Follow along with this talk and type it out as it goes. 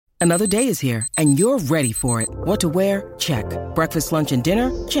Another day is here, and you're ready for it. What to wear? Check. Breakfast, lunch, and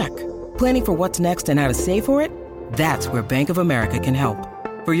dinner? Check. Planning for what's next and how to save for it? That's where Bank of America can help.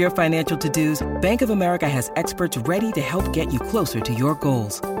 For your financial to-dos, Bank of America has experts ready to help get you closer to your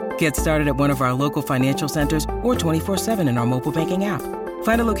goals. Get started at one of our local financial centers or 24/7 in our mobile banking app.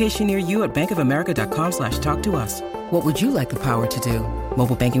 Find a location near you at bankofamerica.com/talktous. What would you like the power to do?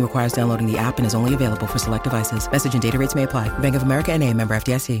 Mobile banking requires downloading the app and is only available for select devices. Message and data rates may apply. Bank of America N.A., member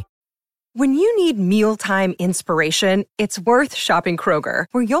FDIC. When you need mealtime inspiration, it's worth shopping Kroger,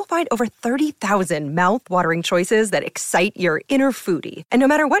 where you'll find over 30,000 mouth-watering choices that excite your inner foodie. And no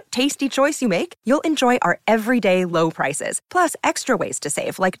matter what tasty choice you make, you'll enjoy our everyday low prices, plus extra ways to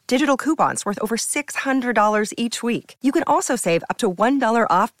save, like digital coupons worth over $600 each week. You can also save up to $1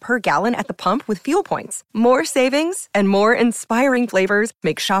 off per gallon at the pump with fuel points. More savings and more inspiring flavors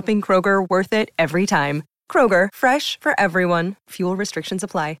make shopping Kroger worth it every time. Kroger, fresh for everyone. Fuel restrictions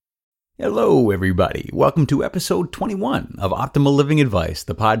apply. Hello, everybody. Welcome to episode 21 of Optimal Living Advice,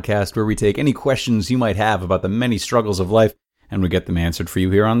 the podcast where we take any questions you might have about the many struggles of life and we get them answered for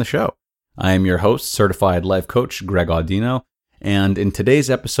you here on the show. I am your host, certified life coach Greg Audino, and in today's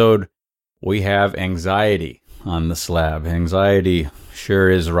episode, we have anxiety on the slab. Anxiety sure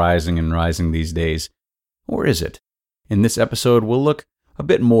is rising and rising these days. Or is it? In this episode, we'll look a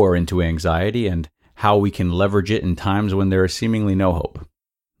bit more into anxiety and how we can leverage it in times when there is seemingly no hope.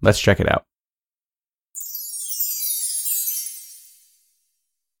 Let's check it out.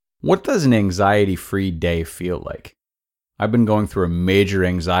 What does an anxiety-free day feel like? I've been going through a major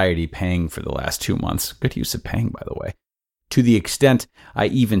anxiety pang for the last 2 months. Good use of pang, by the way. To the extent I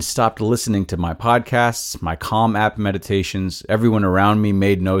even stopped listening to my podcasts, my Calm app meditations, everyone around me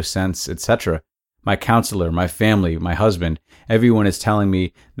made no sense, etc. My counselor, my family, my husband, everyone is telling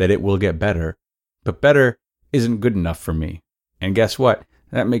me that it will get better. But better isn't good enough for me. And guess what?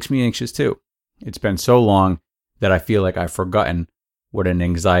 That makes me anxious too. It's been so long that I feel like I've forgotten what an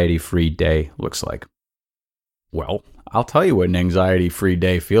anxiety-free day looks like. Well, I'll tell you what an anxiety-free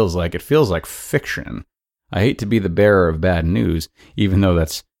day feels like. It feels like fiction. I hate to be the bearer of bad news, even though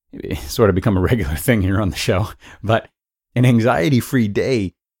that's sort of become a regular thing here on the show, but an anxiety-free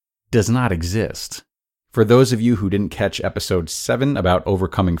day does not exist. For those of you who didn't catch episode 7 about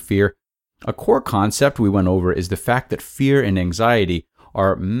overcoming fear, a core concept we went over is the fact that fear and anxiety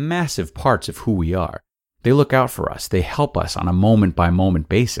are massive parts of who we are. They look out for us. They help us on a moment-by-moment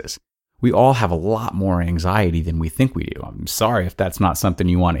basis. We all have a lot more anxiety than we think we do. I'm sorry if that's not something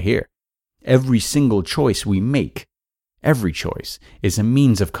you want to hear. Every single choice we make, every choice, is a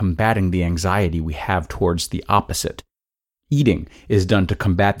means of combating the anxiety we have towards the opposite. Eating is done to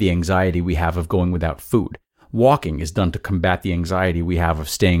combat the anxiety we have of going without food. Walking is done to combat the anxiety we have of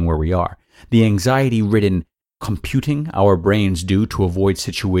staying where we are. The anxiety-ridden computing our brains do to avoid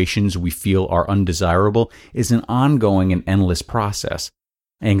situations we feel are undesirable is an ongoing and endless process.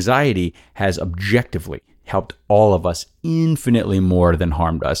 Anxiety has objectively helped all of us infinitely more than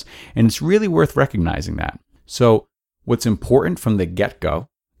harmed us, and it's really worth recognizing that. So, what's important from the get-go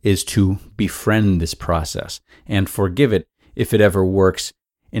is to befriend this process and forgive it if it ever works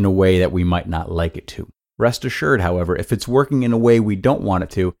in a way that we might not like it to. Rest assured, however, if it's working in a way we don't want it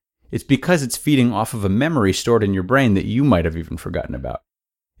to, it's because it's feeding off of a memory stored in your brain that you might have even forgotten about.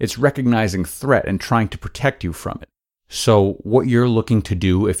 It's recognizing threat and trying to protect you from it. So what you're looking to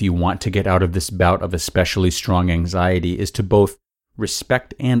do if you want to get out of this bout of especially strong anxiety is to both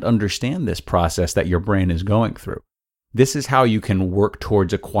respect and understand this process that your brain is going through. This is how you can work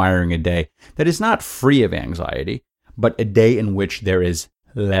towards acquiring a day that is not free of anxiety, but a day in which there is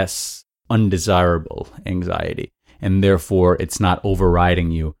less undesirable anxiety, and therefore it's not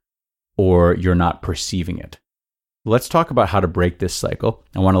overriding you or you're not perceiving it. Let's talk about how to break this cycle.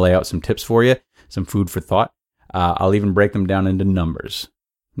 I want to lay out some tips for you, some food for thought. I'll even break them down into numbers,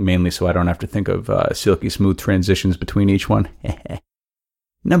 mainly so I don't have to think of silky smooth transitions between each one.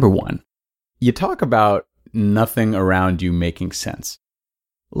 Number 1, you talk about nothing around you making sense.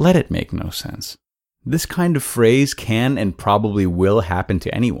 Let it make no sense. This kind of phrase can and probably will happen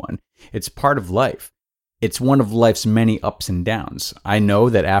to anyone. It's part of life. It's one of life's many ups and downs. I know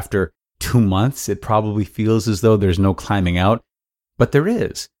that after 2 months, it probably feels as though there's no climbing out, but there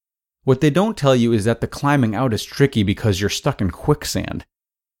is. What they don't tell you is that the climbing out is tricky because you're stuck in quicksand.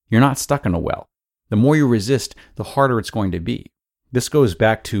 You're not stuck in a well. The more you resist, the harder it's going to be. This goes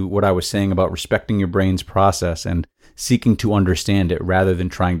back to what I was saying about respecting your brain's process and seeking to understand it rather than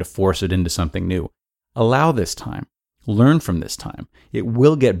trying to force it into something new. Allow this time. Learn from this time. It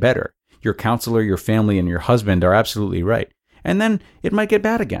will get better. Your counselor, your family, and your husband are absolutely right. And then it might get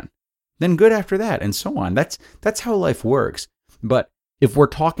bad again. Then good after that, and so on. That's how life works. But If we're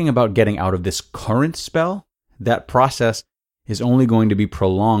talking about getting out of this current spell, that process is only going to be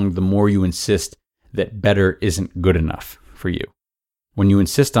prolonged the more you insist that better isn't good enough for you. When you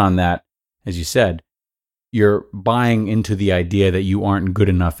insist on that, as you said, you're buying into the idea that you aren't good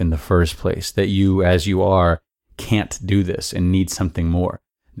enough in the first place, that you, as you are, can't do this and need something more.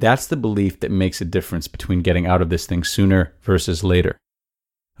 That's the belief that makes a difference between getting out of this thing sooner versus later.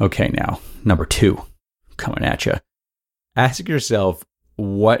 Okay, now, number 2, coming at you. Ask yourself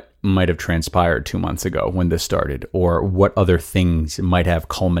what might have transpired 2 months ago when this started, or what other things might have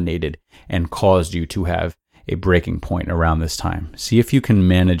culminated and caused you to have a breaking point around this time. See if you can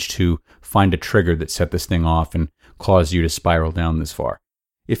manage to find a trigger that set this thing off and caused you to spiral down this far.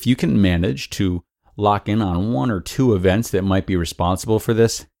 If you can manage to lock in on 1 or 2 events that might be responsible for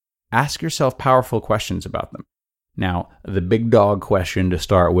this, ask yourself powerful questions about them. Now, the big dog question to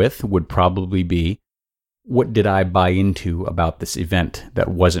start with would probably be, what did I buy into about this event that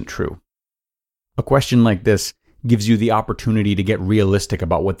wasn't true? A question like this gives you the opportunity to get realistic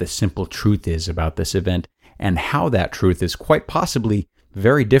about what the simple truth is about this event and how that truth is quite possibly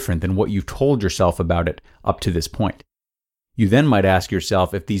very different than what you've told yourself about it up to this point. You then might ask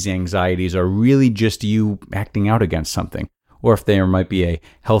yourself if these anxieties are really just you acting out against something, or if there might be a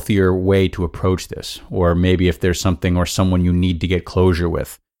healthier way to approach this, or maybe if there's something or someone you need to get closure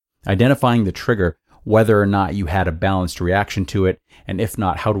with. Identifying the trigger, whether or not you had a balanced reaction to it, and if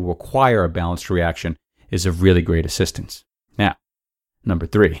not, how to acquire a balanced reaction, is of really great assistance. Now, number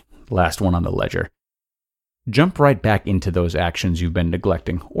 3, last one on the ledger. Jump right back into those actions you've been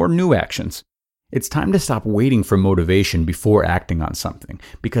neglecting, or new actions. It's time to stop waiting for motivation before acting on something,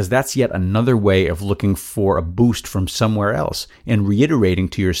 because that's yet another way of looking for a boost from somewhere else and reiterating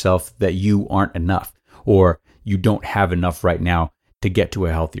to yourself that you aren't enough, or you don't have enough right now to get to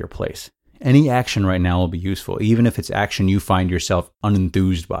a healthier place. Any action right now will be useful, even if it's action you find yourself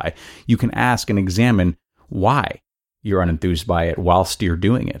unenthused by. You can ask and examine why you're unenthused by it whilst you're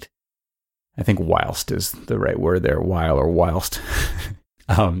doing it. I think whilst is the right word there, while or whilst.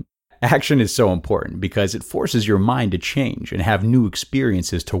 Action is so important because it forces your mind to change and have new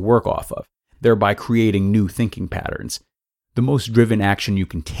experiences to work off of, thereby creating new thinking patterns. The most driven action you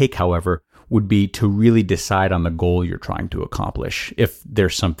can take, however, would be to really decide on the goal you're trying to accomplish, if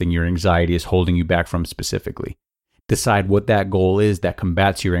there's something your anxiety is holding you back from specifically. Decide what that goal is that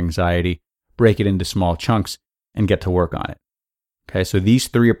combats your anxiety, break it into small chunks, and get to work on it. Okay, so these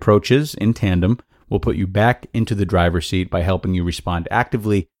 3 approaches in tandem will put you back into the driver's seat by helping you respond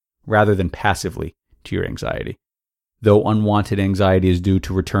actively rather than passively to your anxiety. Though unwanted anxiety is due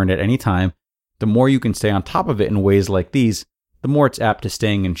to return at any time, the more you can stay on top of it in ways like these, the more it's apt to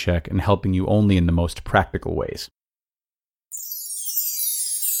staying in check and helping you only in the most practical ways.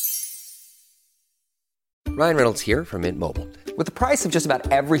 Ryan Reynolds here from Mint Mobile. With the price of just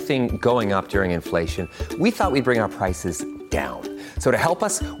about everything going up during inflation, we thought we'd bring our prices down. So to help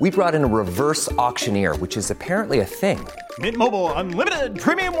us, we brought in a reverse auctioneer, which is apparently a thing. Mint Mobile Unlimited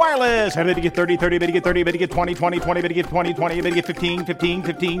Premium Wireless. How to get 30, 30, how to get 30, how to get 20, 20, 20, how to get 20, 20, how to get 15, 15,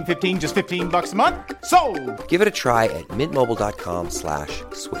 15, 15, just $15 a month? Sold! Give it a try at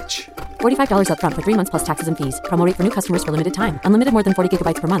mintmobile.com/switch. $45 up front for 3 months plus taxes and fees. Promo rate for new customers for limited time. Unlimited more than 40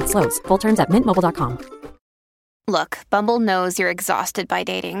 gigabytes per month. Slows full terms at mintmobile.com. Look, Bumble knows you're exhausted by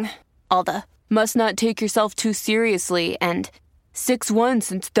dating. All the must not take yourself too seriously and 6'1"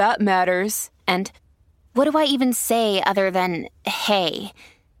 since that matters. And what do I even say other than hey?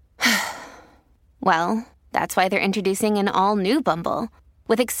 Well, that's why they're introducing an all-new Bumble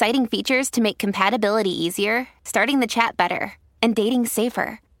with exciting features to make compatibility easier, starting the chat better, and dating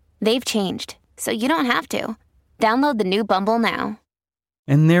safer. They've changed, so you don't have to. Download the new Bumble now.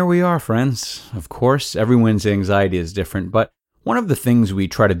 And there we are, friends. Of course, everyone's anxiety is different, but one of the things we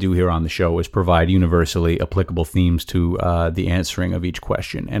try to do here on the show is provide universally applicable themes to the answering of each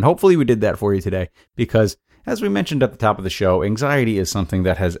question. And hopefully we did that for you today, because as we mentioned at the top of the show, anxiety is something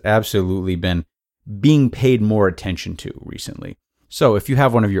that has absolutely been being paid more attention to recently. So if you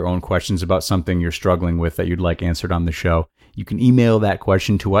have one of your own questions about something you're struggling with that you'd like answered on the show, you can email that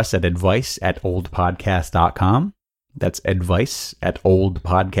question to us at advice@oldpodcast.com. That's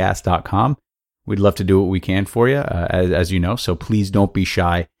advice@oldpodcast.com. We'd love to do what we can for you, as you know, so please don't be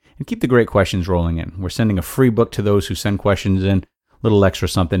shy and keep the great questions rolling in. We're sending a free book to those who send questions in, a little extra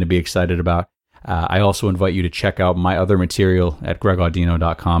something to be excited about. I also invite you to check out my other material at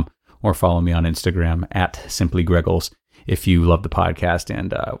gregaudino.com or follow me on Instagram at simplygregles if you love the podcast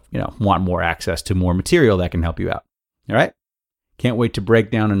and want more access to more material that can help you out. All right? Can't wait to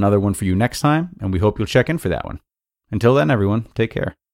break down another one for you next time, and we hope you'll check in for that one. Until then, everyone, take care.